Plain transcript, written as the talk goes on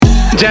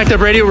Jacked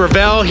Up Radio,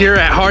 Ravell here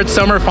at Hard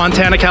Summer,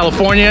 Fontana,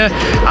 California.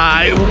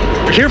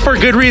 Here for a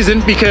good reason,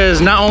 because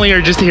not only are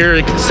you just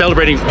here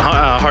celebrating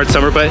Hard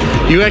Summer, but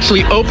you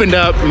actually opened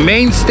up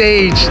main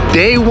stage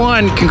day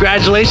one.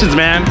 Congratulations,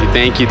 man.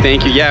 Thank you,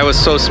 thank you. Yeah, it was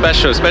so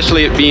special,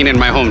 especially it being in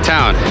my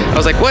hometown. I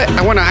was like, what?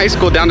 I went to high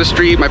school down the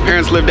street. My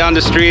parents live down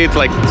the street. It's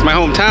like, it's my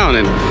hometown,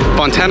 and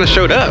Fontana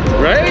showed up.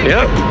 Right?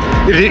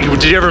 Yep.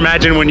 Did you ever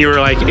imagine when you were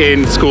like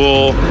in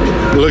school,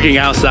 looking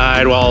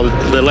outside while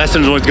the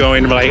lessons was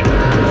going, like,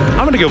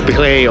 I'm gonna go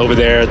play over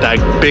there at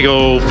that big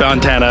old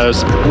Fontana?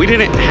 We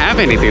didn't have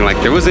anything like,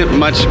 there wasn't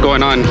much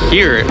going on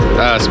here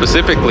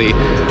specifically,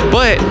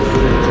 but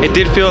it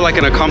did feel like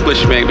an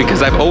accomplishment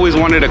because I've always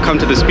wanted to come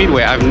to the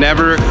Speedway. I've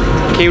never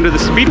came to the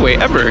Speedway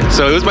ever,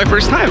 so it was my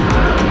first time.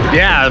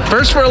 Yeah,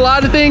 first for a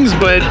lot of things,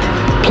 but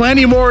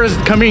plenty more is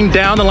coming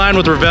down the line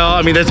with Ravell.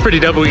 I mean, that's pretty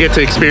dope. We get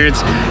to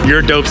experience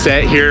your dope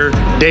set here,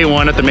 day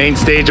one at the main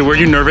stage. Were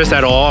you nervous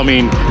at all? I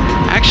mean,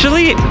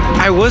 actually,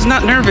 I was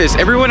not nervous.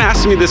 Everyone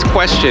asked me this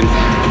question,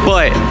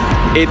 but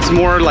it's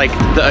more like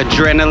the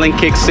adrenaline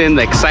kicks in,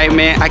 the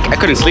excitement. I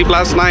couldn't sleep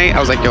last night. I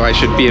was like, yo, I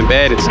should be in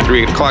bed. It's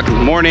 3 o'clock in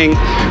the morning,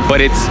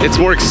 but it's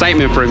more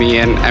excitement for me.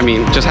 And I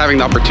mean, just having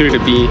the opportunity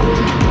to be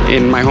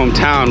in my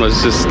hometown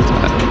was just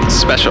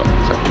special.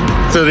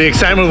 So the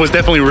excitement was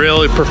definitely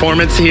real.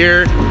 Performance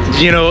here,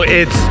 you know,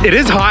 it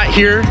is hot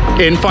here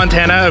in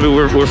Fontana. I mean,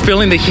 we're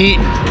feeling the heat,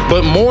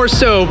 but more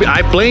so,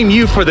 I blame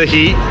you for the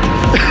heat.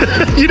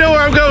 You know where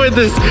I'm going with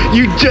this.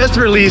 You just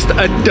released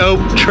a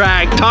dope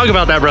track. Talk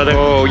about that, brother.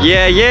 Oh,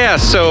 yeah.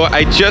 So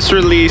I just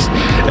released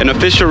an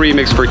official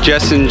remix for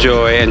Jess and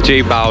Joy and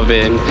J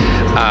Balvin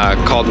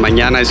called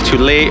Mañana is Too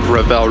Late,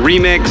 Ravell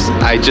Remix.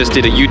 I just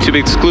did a YouTube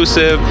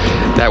exclusive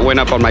that went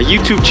up on my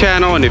YouTube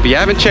channel, and if you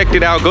haven't checked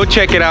it out, go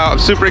check it out. I'm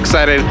super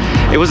excited.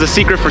 It was a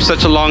secret for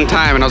such a long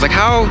time, and I was like,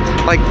 how,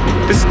 like,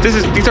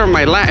 these are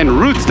my Latin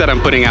roots that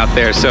I'm putting out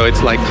there, so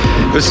it's like,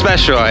 it was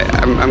special.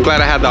 I'm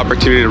glad I had the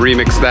opportunity to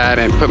remix that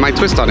and put my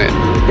twist on it.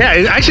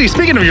 Yeah, actually,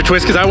 speaking of your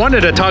twist, because I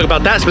wanted to talk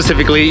about that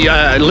specifically,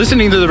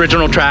 listening to the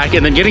original track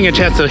and then getting a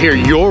chance to hear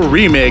your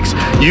remix,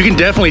 you can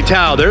definitely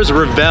tell there's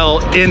Ravell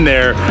in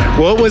there.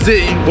 What was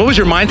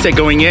your mindset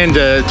going in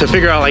to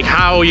figure out like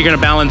how you're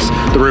gonna balance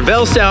the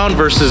Ravell sound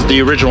versus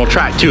the original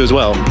track too as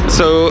well?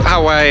 So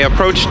how I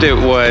approached it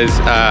was,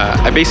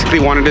 I basically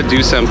wanted to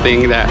do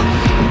something that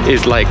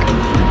is like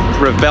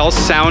Ravell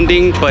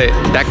sounding, but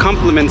that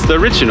complements the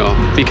original,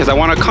 because I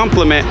want to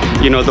complement,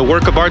 you know, the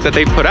work of art that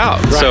they put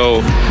out. Right.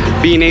 So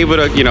being able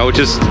to, you know,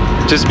 just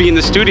be in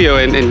the studio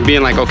and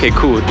being like, okay,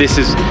 cool, this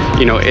is,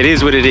 you know, it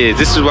is what it is.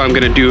 This is what I'm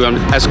gonna do.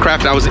 As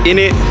Craft, I was in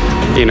it,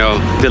 you know,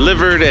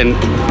 delivered, and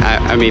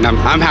I mean,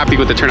 I'm happy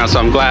with the turnout, so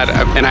I'm glad,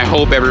 and I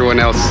hope everyone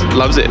else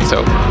loves it.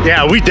 So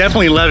yeah, we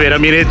definitely love it. I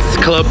mean, it's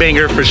club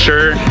banger for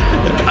sure.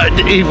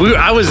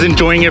 I was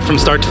enjoying it from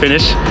start to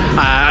finish.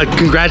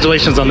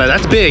 Congratulations on that.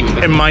 That's big.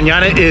 And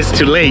Mañana is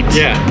Too Late.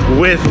 Yeah.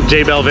 With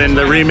J Balvin,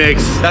 the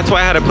remix. That's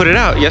why I had to put it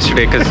out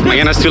yesterday, because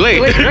Mañana's too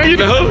late. You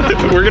know,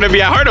 we're gonna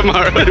be at Heart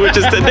tomorrow, which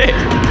is today.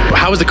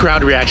 How was the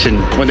crowd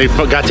reaction when they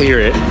got to hear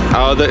it?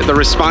 Oh, the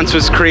response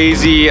was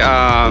crazy.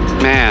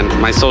 Man,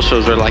 my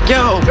socials were like,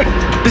 yo,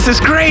 this is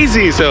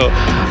crazy. So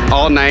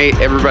all night,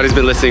 everybody's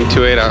been listening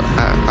to it.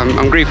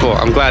 I'm grateful.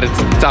 I'm glad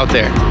it's out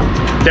there.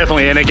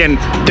 Definitely, and again,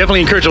 definitely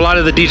encourage a lot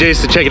of the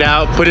DJs to check it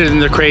out, put it in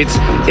their crates.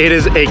 It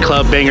is a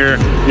club banger.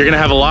 You're gonna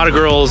have a lot of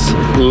girls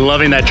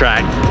loving that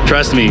track,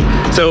 trust me.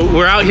 So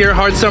we're out here,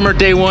 Hard Summer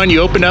Day One.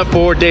 You opened up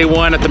for Day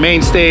One at the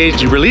main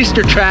stage. You released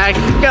your track.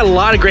 You got a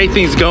lot of great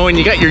things going.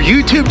 You got your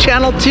YouTube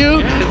channel too.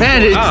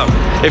 Man,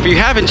 if you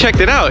haven't checked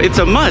it out, it's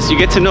a must. You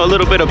get to know a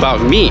little bit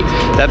about me.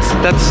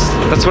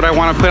 That's what I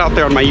want to put out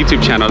there on my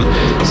YouTube channel.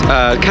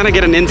 Kind of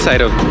get an insight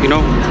of, you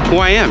know, who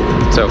I am.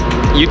 So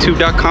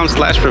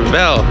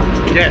youtube.com/Ravell.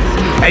 Yes,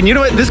 and you know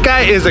what? This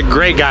guy is a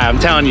great guy. I'm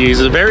telling you, he's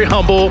a very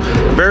humble,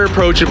 very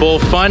approachable,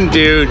 fun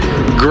dude.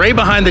 Great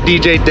behind the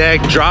DJ deck,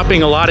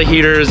 dropping a lot of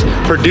heaters,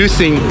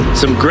 producing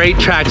some great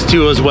tracks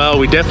too as well.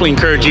 We definitely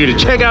encourage you to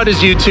check out his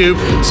YouTube,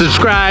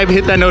 subscribe,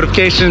 hit that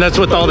notification. That's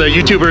what all the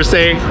YouTubers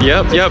say.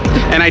 Yep.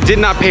 And I did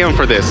not pay him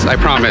for this. I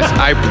promise.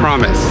 I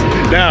promise.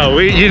 No,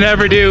 you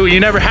never do.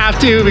 You never have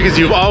to, because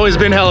you've always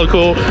been hella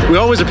cool. We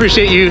always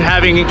appreciate you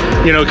having,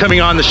 you know,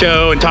 coming on the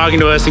show and talking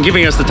to us and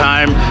giving us the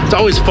time. It's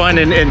always fun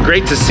and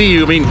great to see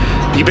you. I mean,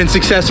 you've been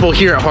successful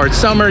here at Hard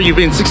Summer. You've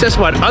been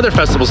successful at other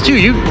festivals too.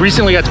 You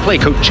recently got to play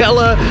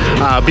Coachella,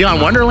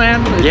 Beyond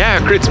Wonderland. Yeah,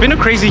 it's been a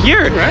crazy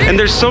year, right? And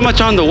there's so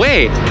much on the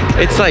way.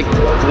 It's like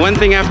one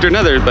thing after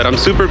another, but I'm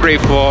super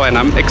grateful and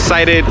I'm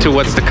excited to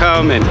what's to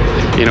come. And,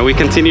 you know, we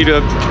continue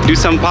to do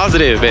something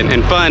positive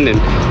and fun, and,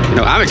 you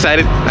know, I'm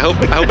excited. I hope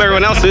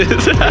everyone else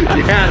is.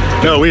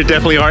 Yeah. No, we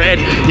definitely are.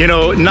 And, you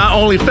know, not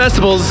only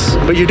festivals,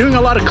 but you're doing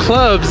a lot of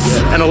clubs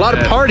and a lot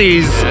of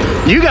parties.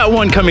 You got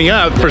one coming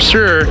up for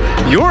sure,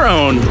 your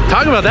own.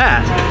 Talk about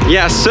that.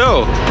 Yeah,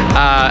 so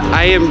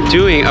I am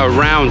doing a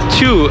round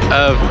 2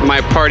 of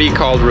my party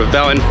called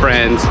Ravell and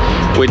Friends,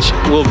 which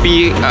will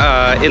be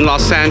in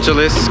Los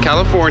Angeles,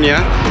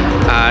 California.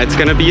 It's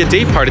going to be a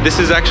day party. This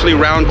is actually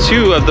round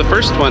 2 of the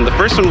first one. The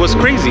first one was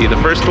crazy. The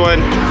first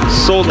one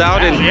sold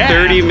out in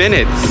 30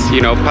 minutes.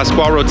 You know,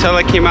 Pasquale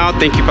Rotella came out.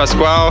 Thank you,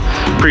 Pasquale.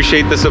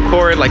 Appreciate the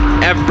support. Like,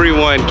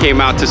 everyone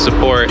came out to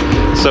support.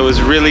 So it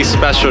was really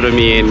special to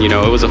me. And, you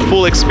know, it was a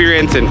full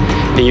experience. And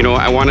you know,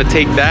 I want to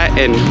take that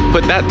and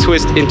put that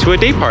twist into a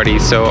day party.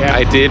 So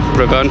I did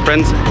Ravell and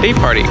Friends Day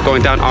Party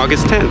going down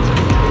August 10th.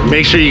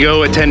 Make sure you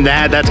go attend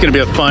that. That's going to be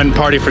a fun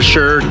party for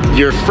sure.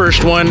 Your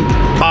first one,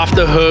 off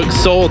the hook,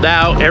 sold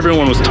out.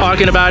 Everyone was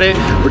talking about it.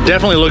 We're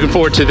definitely looking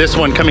forward to this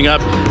one coming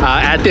up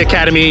at the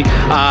Academy,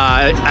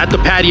 at the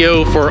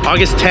patio for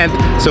August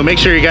 10th. So make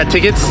sure you got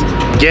tickets.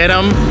 Get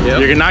them. Yep.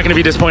 You're not going to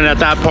be disappointed at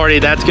that party.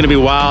 That's going to be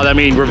wild. I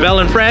mean, Ravell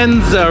and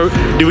Friends,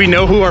 do we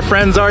know who our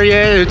friends are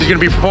yet? Who's going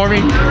to be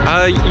performing?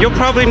 You'll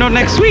probably know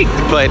next week,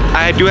 but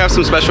I do have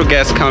some special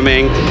guests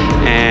coming.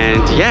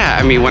 And yeah,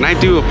 I mean, when I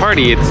do a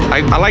party,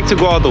 I like to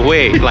go all the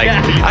way. Like,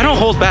 I don't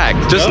hold back.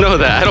 Just know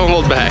that. I don't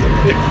hold back.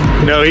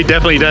 No, he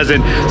definitely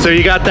doesn't. So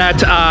you got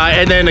that,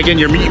 and then again,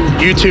 your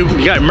YouTube,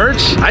 you got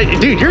merch.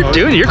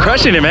 Dude, you're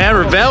crushing it, man.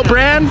 Ravell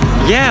brand.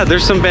 Yeah,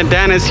 there's some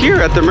bandanas here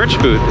at the merch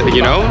booth.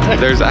 You know,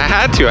 I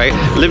had to. I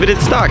limited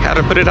stock. Had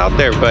to put it out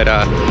there. But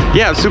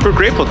yeah, I'm super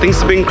grateful. Things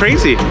have been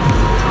crazy.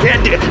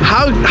 Yeah, dude,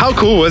 how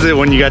cool was it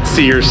when you got to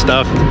see your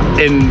stuff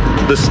in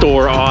the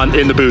store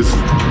in the booth?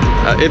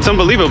 It's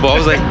unbelievable. I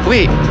was like,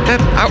 wait,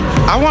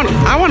 I want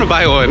to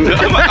buy one.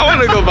 I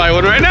want to go buy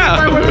one right now.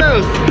 Buy one of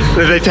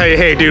those. They tell you,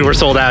 hey, dude, we're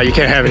sold out. You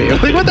can't have any.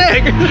 I'm like, what the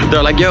heck?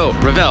 They're like, yo,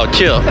 Ravell,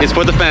 chill. It's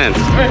for the fans.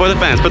 For the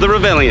fans. For the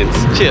Ravellians.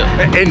 Chill.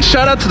 And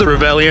shout out to the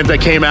Ravellians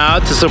that came out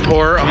to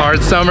support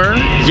Hard Summer.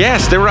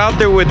 Yes, they were out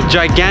there with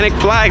gigantic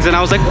flags, and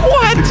I was like,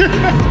 what?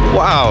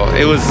 Wow,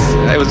 it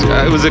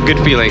was a good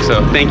feeling.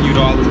 So thank you to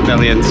all the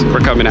Ravellians for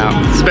coming out.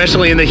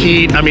 Especially in the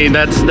heat. I mean,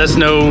 that's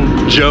no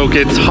joke.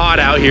 It's hot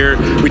out here.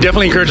 We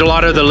definitely encourage a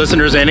lot of the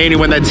listeners and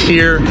anyone that's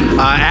here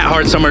at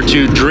Hard Summer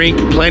to drink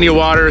plenty of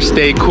water,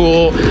 stay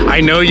cool.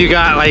 I know you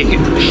got like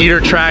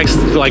heater tracks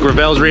like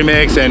Ravell's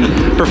remix and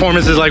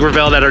performances like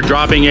Ravell that are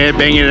dropping it,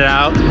 banging it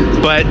out.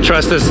 But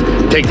trust us,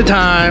 take the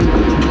time,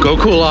 go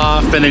cool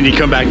off, and then you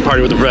come back and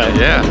party with the Ravell.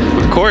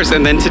 Yeah, of course.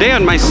 And then today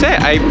on my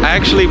set, I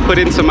actually put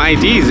in some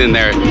IDs in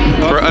there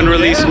for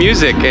unreleased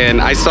music,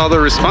 and I saw the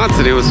response,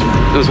 and it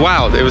was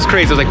wild. It was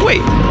crazy. I was like,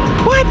 wait,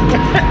 what?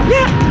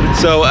 Yeah.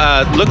 So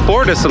look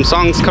forward to some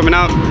songs coming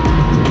out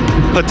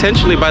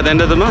potentially by the end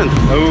of the month.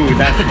 Oh,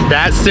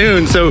 that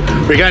soon. So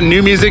we got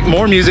new music,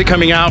 more music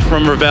coming out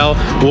from Ravell.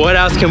 What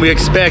else can we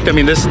expect? I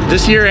mean,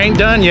 this year ain't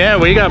done yet.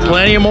 We got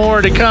plenty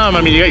more to come.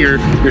 I mean, you got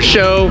your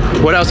show.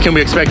 What else can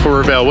we expect for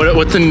Ravell?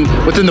 What's in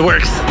the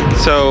works?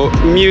 So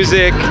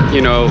music,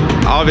 you know,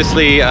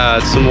 obviously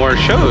some more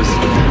shows.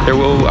 I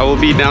will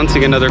be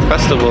announcing another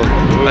festival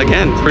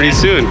again pretty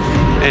soon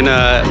in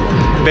a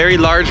very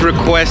large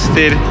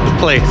requested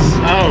place.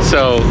 Oh,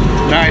 so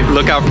nice.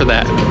 Look out for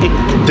that.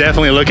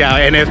 Definitely look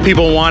out. And if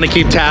people want to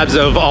keep tabs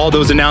of all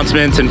those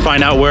announcements and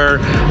find out where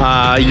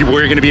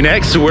you're going to be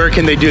next, where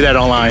can they do that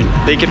online?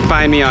 They can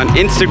find me on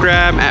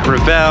Instagram at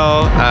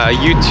Ravell,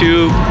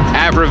 YouTube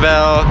at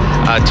Ravell,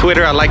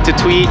 Twitter. I like to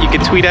tweet. You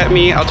can tweet at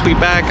me. I'll tweet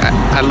back.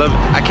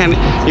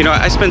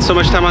 I spend so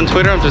much time on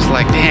Twitter. I'm just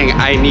like, dang,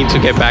 I need to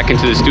get back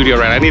into the studio,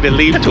 right? I need to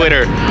leave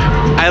Twitter.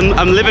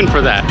 I'm living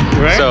for that.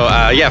 Right? So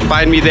yeah,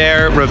 find me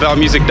there,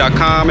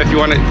 ravellmusic.com. If you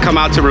want to come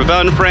out to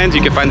Ravell and Friends,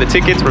 you can find the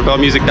tickets,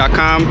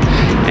 ravellmusic.com.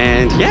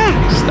 And yeah,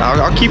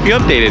 I'll keep you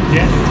updated.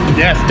 Yeah.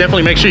 Yes,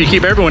 definitely make sure you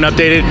keep everyone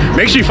updated.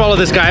 Make sure you follow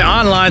this guy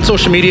online,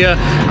 social media.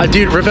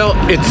 Dude, Ravell,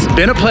 it's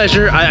been a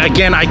pleasure. I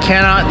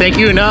cannot thank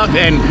you enough,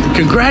 and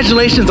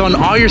congratulations on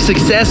all your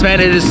success, man.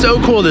 It is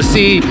so cool to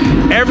see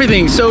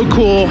everything so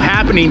cool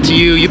happening to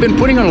you. You've been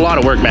putting on a lot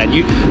of work, man.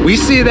 We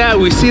see that.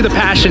 We see the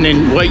passion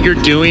in what you're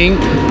doing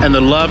and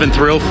the love and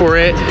thrill for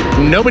it.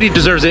 Nobody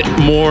deserves it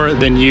more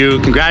than you.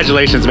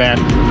 Congratulations, man.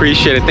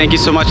 Appreciate it. Thank you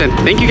so much, and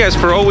thank you guys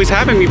for always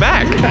having me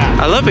back.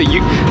 I love it.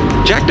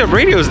 Jacked Up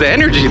Radio is the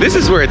energy. This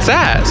is where it's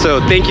at. So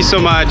thank you so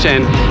much,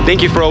 and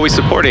thank you for always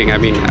supporting. I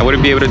mean, I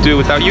wouldn't be able to do it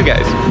without you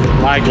guys.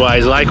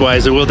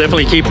 Likewise. We'll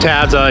definitely keep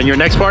tabs on your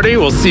next party.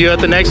 We'll see you at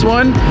the next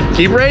one.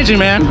 Keep raging,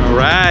 man. All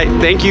right.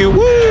 Thank you.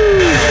 Woo!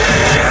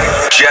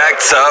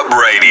 Jacked Up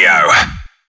Radio.